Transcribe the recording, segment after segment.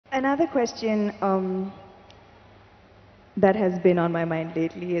Another question that has been on my mind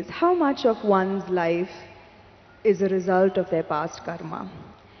lately is how much of one's life is a result of their past karma?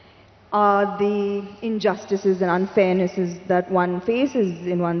 Are the injustices and unfairnesses that one faces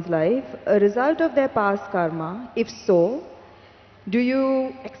in one's life a result of their past karma? If so, do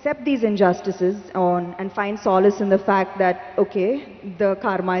you accept these injustices and find solace in the fact that, okay, the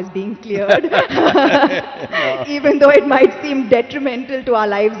karma is being cleared, even though it might seem detrimental to our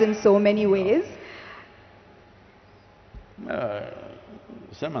lives in so many ways?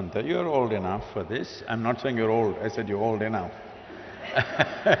 Samantha, you're old enough for this. I'm not saying you're old, I said you're old enough.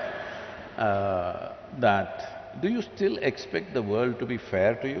 Do you still expect the world to be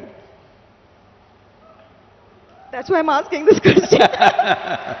fair to you? That's why I'm asking this question.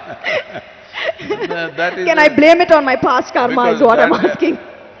 Can I blame it on my past karma is what I'm asking.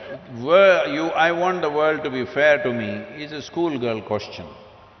 I want the world to be fair to me is a schoolgirl question.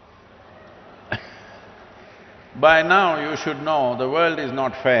 By now you should know the world is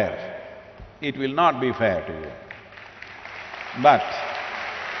not fair. It will not be fair to you. But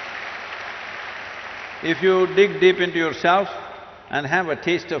if you dig deep into yourself and have a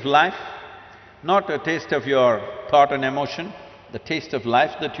taste of life, not a taste of your thought and emotion, the taste of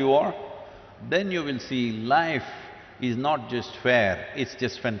life that you are, then you will see life is not just fair, it's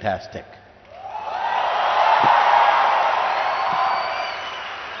just fantastic.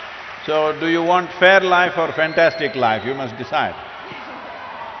 So, do you want fair life or fantastic life? You must decide.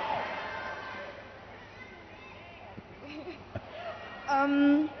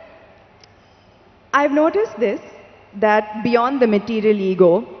 I've noticed this, that beyond the material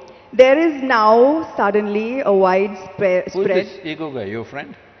ego, there is now suddenly a widespread… Who's this ego guy, your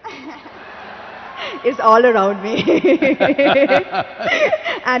friend? It's all around me.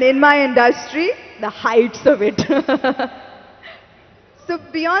 And in my industry, the heights of it. So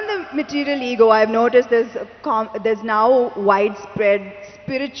beyond the material ego, I've noticed there's now widespread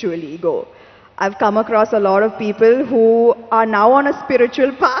spiritual ego. I've come across a lot of people who are now on a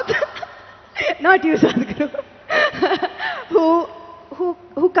spiritual path, not you, Sadhguru,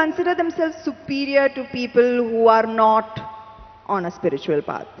 who consider themselves superior to people who are not on a spiritual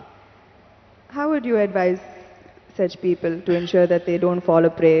path. How would you advise such people to ensure that they don't fall a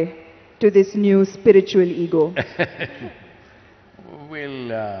prey to this new spiritual ego?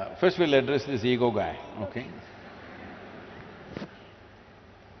 First we'll address this ego guy, okay?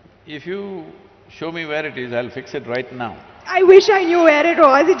 If you show me where it is, I'll fix it right now. I wish I knew where it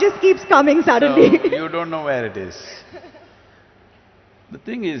was, it just keeps coming suddenly. So, you don't know where it is. The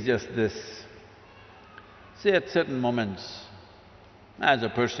thing is just this, say at certain moments, as a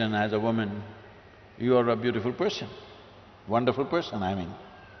person, as a woman, you are a beautiful person, wonderful person, I mean.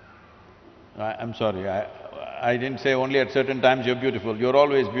 I'm sorry, I didn't say only at certain times you're beautiful, you're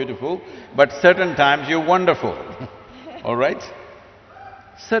always beautiful, but certain times you're wonderful, all right?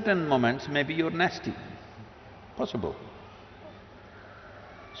 Certain moments maybe you're nasty, possible.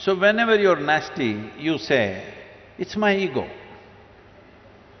 So whenever you're nasty, you say, it's my ego.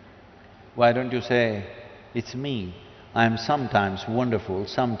 Why don't you say, it's me, I'm sometimes wonderful,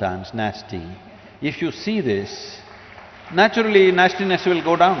 sometimes nasty. If you see this, naturally nastiness will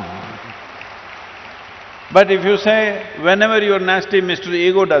go down. But if you say, whenever you're nasty, Mr.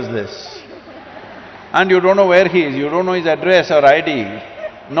 Ego does this, and you don't know where he is, you don't know his address or ID,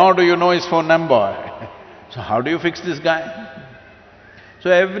 nor do you know his phone number, so how do you fix this guy? So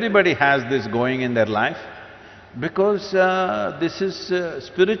everybody has this going in their life, because this is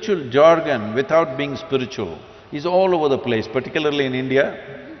spiritual jargon without being spiritual, is all over the place, particularly in India,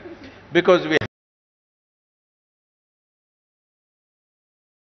 because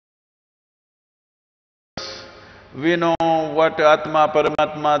we know what Atma,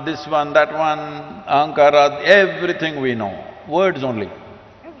 Paramatma, this one, that one, Ahankara, everything we know, words only.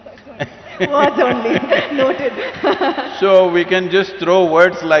 Words only, noted. So we can just throw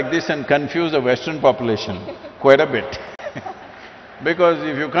words like this and confuse the Western population quite a bit. Because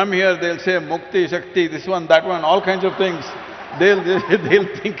if you come here, they'll say Mukti, Shakti, this one, that one, all kinds of things. They'll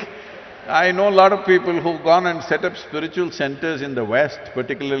think… I know a lot of people who've gone and set up spiritual centers in the West,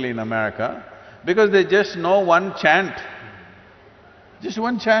 particularly in America, because they just know one chant, just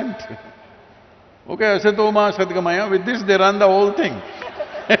one chant. Okay, Asatoma Sadgamaya, with this they run the whole thing.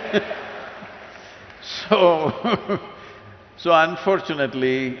 So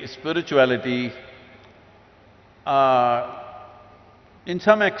unfortunately, spirituality, in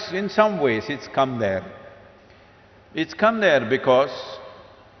some ways it's come there. It's come there because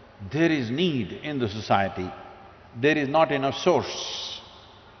there is need in the society, there is not enough source.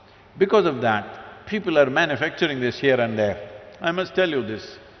 Because of that, people are manufacturing this here and there. I must tell you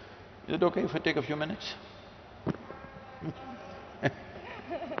this, Is it okay if I take a few minutes?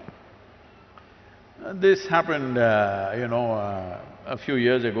 This happened, a few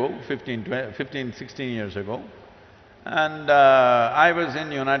years ago, 16 years ago. And I was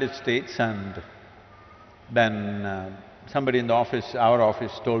in United States, and then somebody in the office, our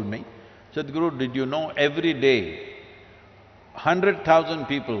office, told me, Sadhguru, did you know every day 100,000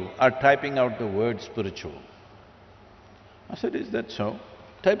 people are typing out the word spiritual? I said, is that so?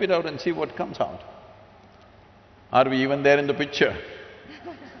 Type it out and see what comes out. Are we even there in the picture?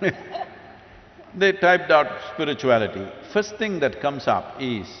 They typed out spirituality. First thing that comes up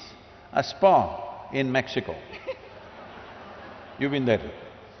is a spa in Mexico. You've been there.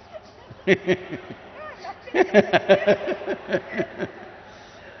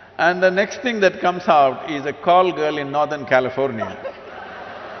 And the next thing that comes out is a call girl in Northern California.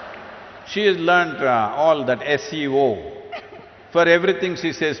 She has learnt all that SEO. For everything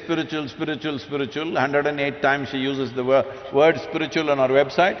she says spiritual, spiritual, spiritual. 108 times she uses the word spiritual on her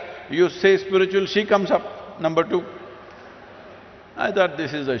website. You say spiritual, she comes up, number 2. I thought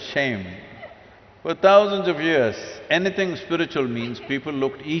this is a shame. For thousands of years, anything spiritual means people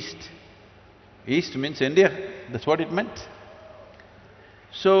looked east. East means India, that's what it meant.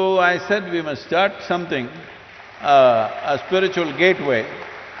 So I said we must start something, a spiritual gateway,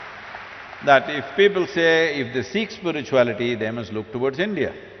 that if people say if they seek spirituality, they must look towards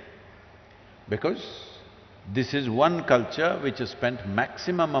India. Because this is one culture which has spent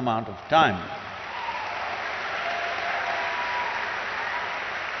maximum amount of time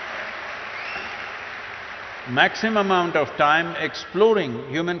exploring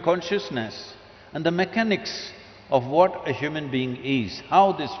human consciousness and the mechanics of what a human being is,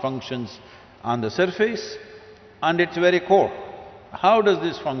 how this functions on the surface and its very core. How does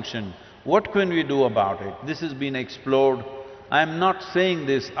this function? What can we do about it? This has been explored. I'm not saying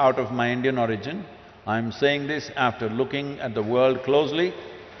this out of my Indian origin, I'm saying this after looking at the world closely,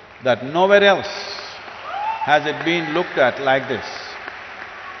 that nowhere else has it been looked at like this.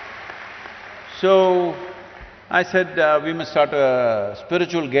 So, I said, we must start a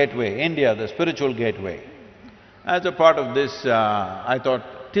spiritual gateway, India, the spiritual gateway. As a part of this, I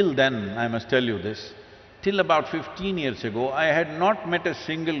thought, till then, I must tell you this, till about 15 years ago, I had not met a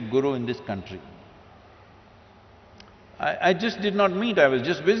single guru in this country. I just did not meet, I was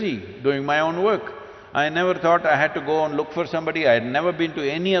just busy doing my own work. I never thought I had to go and look for somebody, I had never been to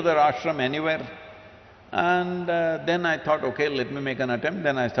any other ashram anywhere. And then I thought, okay, let me make an attempt,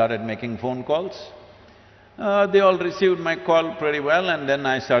 then I started making phone calls. They all received my call pretty well, and then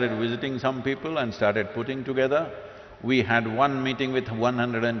I started visiting some people and started putting together. We had one meeting with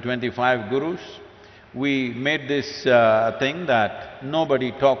 125 gurus. We made this thing that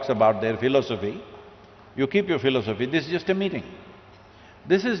nobody talks about their philosophy. You keep your philosophy, this is just a meeting.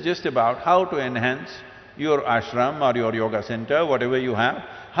 This is just about how to enhance your ashram or your yoga center, whatever you have,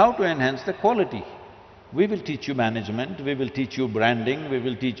 how to enhance the quality. We will teach you management, we will teach you branding, we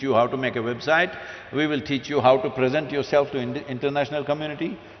will teach you how to make a website, we will teach you how to present yourself to international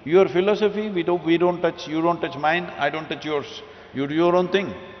community. Your philosophy, we don't touch, you don't touch mine, I don't touch yours. You do your own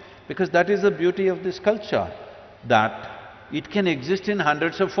thing. Because that is the beauty of this culture, that it can exist in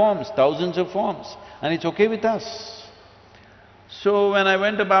hundreds of forms, thousands of forms, and it's okay with us. So when I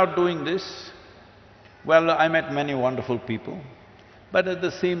went about doing this, well, I met many wonderful people, but at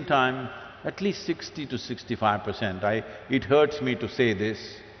the same time, at least 60 to 65%, it hurts me to say this,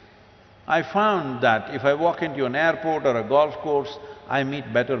 I found that if I walk into an airport or a golf course, I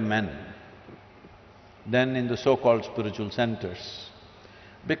meet better men than in the so-called spiritual centers.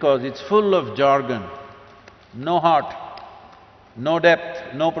 Because it's full of jargon, no heart, no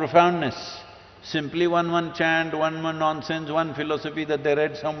depth, no profoundness, simply one chant, one nonsense, one philosophy that they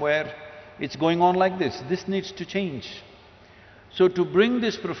read somewhere. It's going on like this. This needs to change. So to bring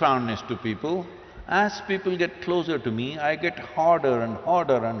this profoundness to people, as people get closer to me, I get harder and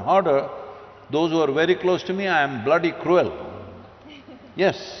harder and harder. Those who are very close to me, I am bloody cruel.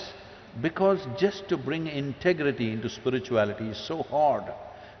 Yes, because just to bring integrity into spirituality is so hard.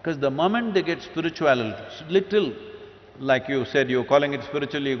 Because the moment they get spirituality, little, like you said, you're calling it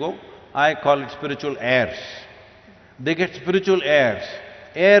spiritual ego, I call it spiritual airs. They get spiritual airs,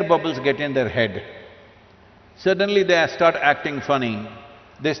 air bubbles get in their head. Suddenly they start acting funny,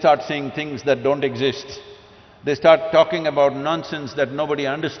 they start saying things that don't exist, they start talking about nonsense that nobody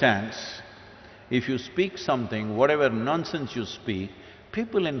understands. If you speak something, whatever nonsense you speak,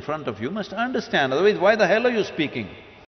 people in front of you must understand, otherwise why the hell are you speaking?